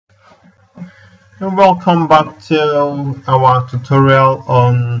And welcome back to our tutorial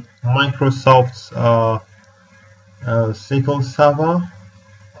on Microsoft's SQL Server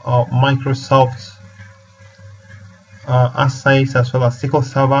or Microsoft Assays as well as SQL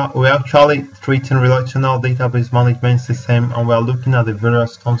Server. We're actually treating relational database management system and we're looking at the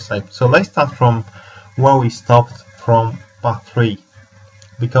various concepts. So let's start from where we stopped from part 3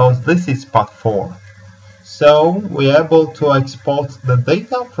 because this is part 4. So we're able to export the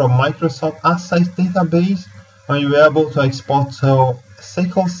data from Microsoft Assays database, and we were able to export to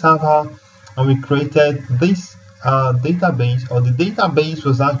SQL Server, and we created this database, or the database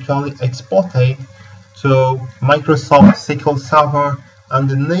was actually exported to Microsoft SQL Server, and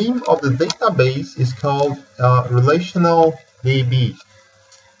the name of the database is called Relational DB.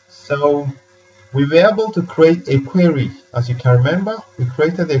 So we were able to create a query. As you can remember, we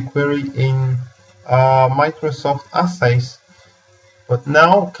created a query in Microsoft Assays, but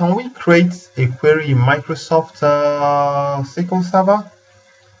now can we create a query in Microsoft SQL Server?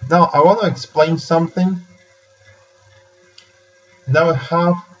 Now I want to explain something. Now we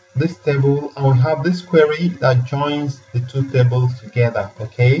have this table and we have this query that joins the two tables together,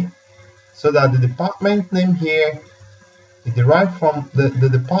 okay? So that the department name here is derived from the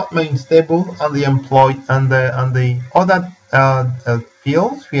department's table, and the employee and the other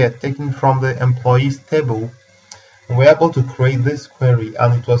fields we are taken from the employees table. We're able to create this query,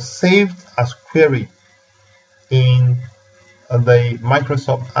 and it was saved as query in the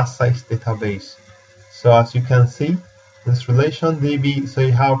Microsoft Assays database. So as you can see, this relation DB, so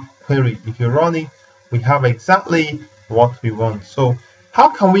you have query. If you run it, we have exactly what we want. So how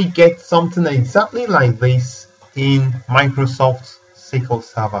can we get something exactly like this in Microsoft SQL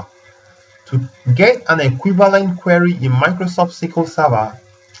Server? To get an equivalent query in Microsoft SQL Server,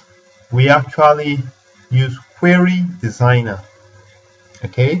 we actually use Query Designer.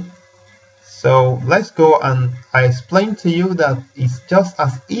 Okay, so let's go, and I explained to you that it's just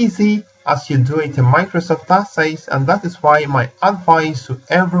as easy as you do it in Microsoft Assays, and that is why my advice to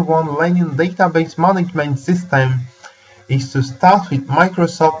everyone learning database management system is to start with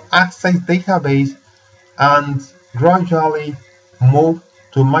Microsoft Assays database and gradually move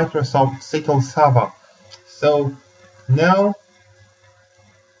to Microsoft SQL Server. So now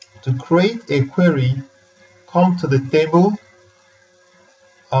to create a query, come to the table.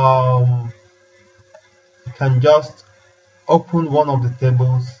 You can just open one of the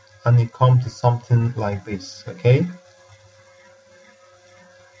tables and it comes to something like this, okay?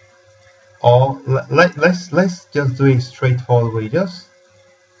 Or let's just do it straightforward way. Just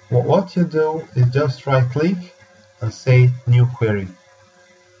what you do is just right click and say new query.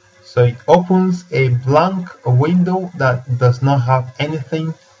 So it opens a blank window that does not have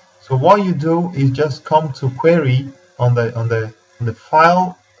anything. So what you do is just come to query on the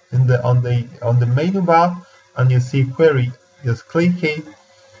file on the menu bar, and you see query. Just click it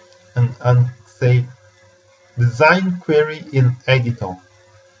and say design query in editor.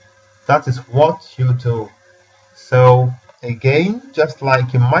 That is what you do. So again, just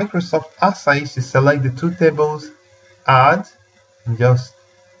like in Microsoft Assays, you select the two tables, add, and just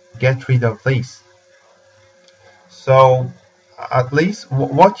get rid of this. So at least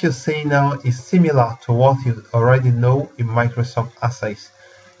what you see now is similar to what you already know in Microsoft Assays,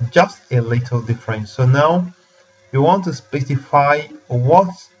 just a little different. So now you want to specify what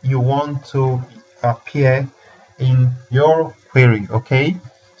you want to appear in your query, okay?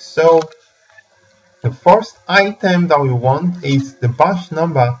 So the first item that we want is the batch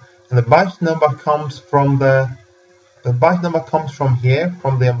number, and the batch number comes from the batch number comes from here,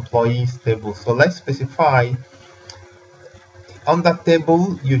 from the employees table. So let's specify on that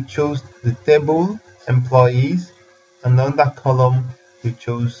table you choose the table employees, and on that column you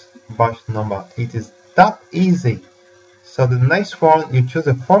choose batch number. It is that easy. So the next one, you choose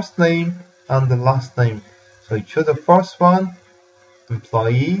the first name and the last name. So you choose the first one,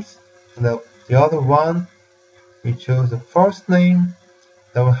 employees, and the other one you choose the first name.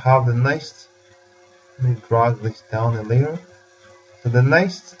 Then we have the next. Let me drag this down a little. So the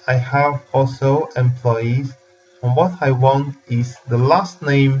next I have also employees, and what I want is the last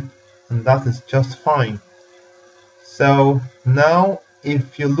name, and that is just fine. So now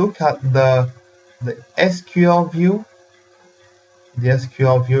if you look at the SQL view, the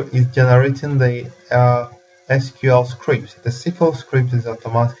SQL view is generating the SQL script. The SQL script is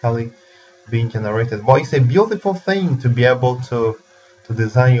automatically being generated, but it's a beautiful thing to be able to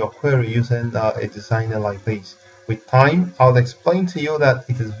design your query using a designer like this. With time, I'll explain to you that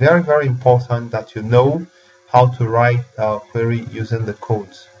it is very, very important that you know how to write a query using the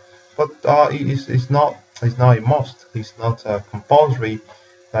codes. But it's not a must. It's not compulsory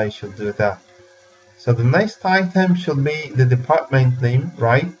that you should do that. So the next item should be the department name,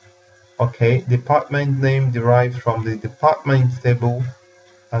 right? Okay, department name derives from the department table,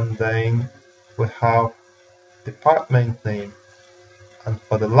 and then we have department name. And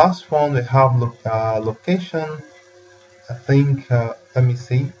for the last one, we have location. I think, let me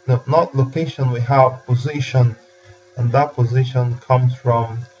see. No, not location, we have position. And that position comes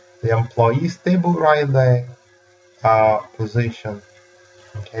from the employees table right there, position.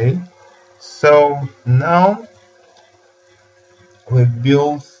 Okay, so now we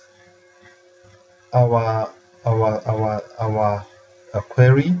built our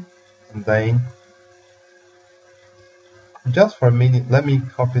query, and then just for a minute, let me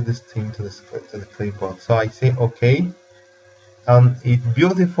copy this thing to the clipboard. So I say OK, and it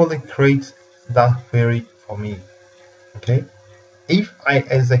beautifully creates that query for me. Okay, if I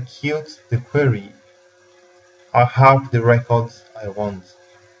execute the query, I have the records I want.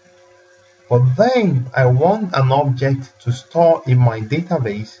 But then I want an object to store in my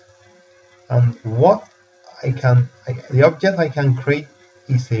database, and the object I can create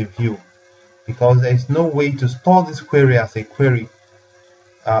is a view, because there is no way to store this query as a query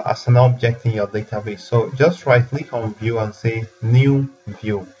as an object in your database. So just right click on view and say new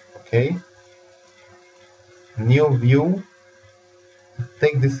view. Okay, new view,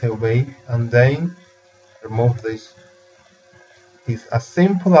 take this away and then remove this. It's as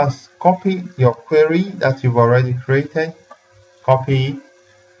simple as copy your query that you've already created, copy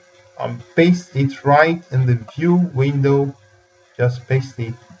and paste it right in the view window. Just paste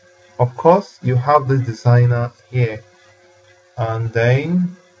it. Of course, you have this designer here, and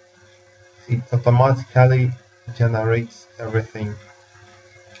then it automatically generates everything.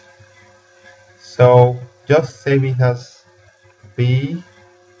 So just save it as BW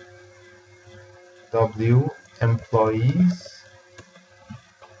employees.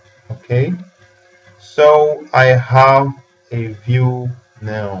 Okay, so I have a view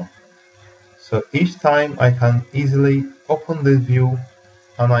now. So each time I can easily open this view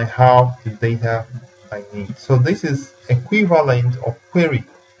and I have the data I need. So this is equivalent of query,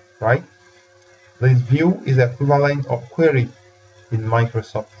 right? This view is equivalent of query in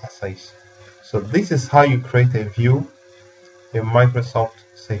Microsoft Access. So this is how you create a view in Microsoft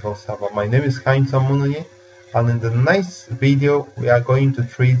SQL Server. My name is Kainton Munoye, and in the next video we are going to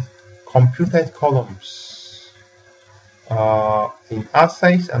treat computed columns in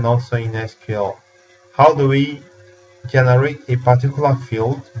Access and also in SQL. How do we generate a particular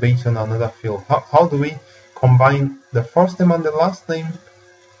field based on another field? How do we combine the first name and the last name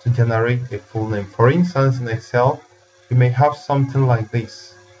to generate a full name? For instance, in Excel, you may have something like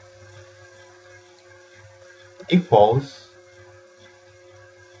this: equals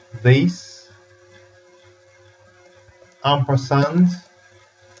this ampersand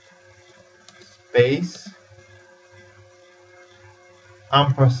space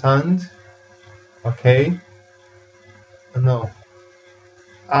ampersand, okay, no,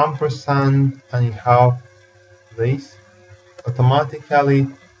 ampersand, and you have this. Automatically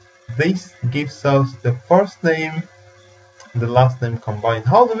this gives us the first name, the last name combined.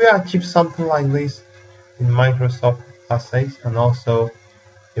 How do we achieve something like this in Microsoft Access and also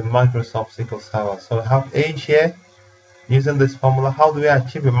in Microsoft SQL Server? So we have age here using this formula. How do we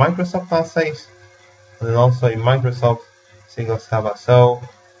achieve in Microsoft Access and then also in Microsoft SQL Server? So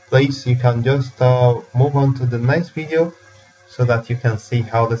please, you can just move on to the next video so that you can see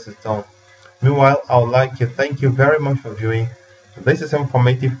how this is done. Meanwhile, I would like to thank you very much for viewing. If this is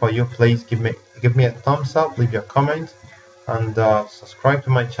informative for you, please give me a thumbs up, leave your comment, and subscribe to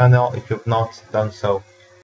my channel if you've not done so.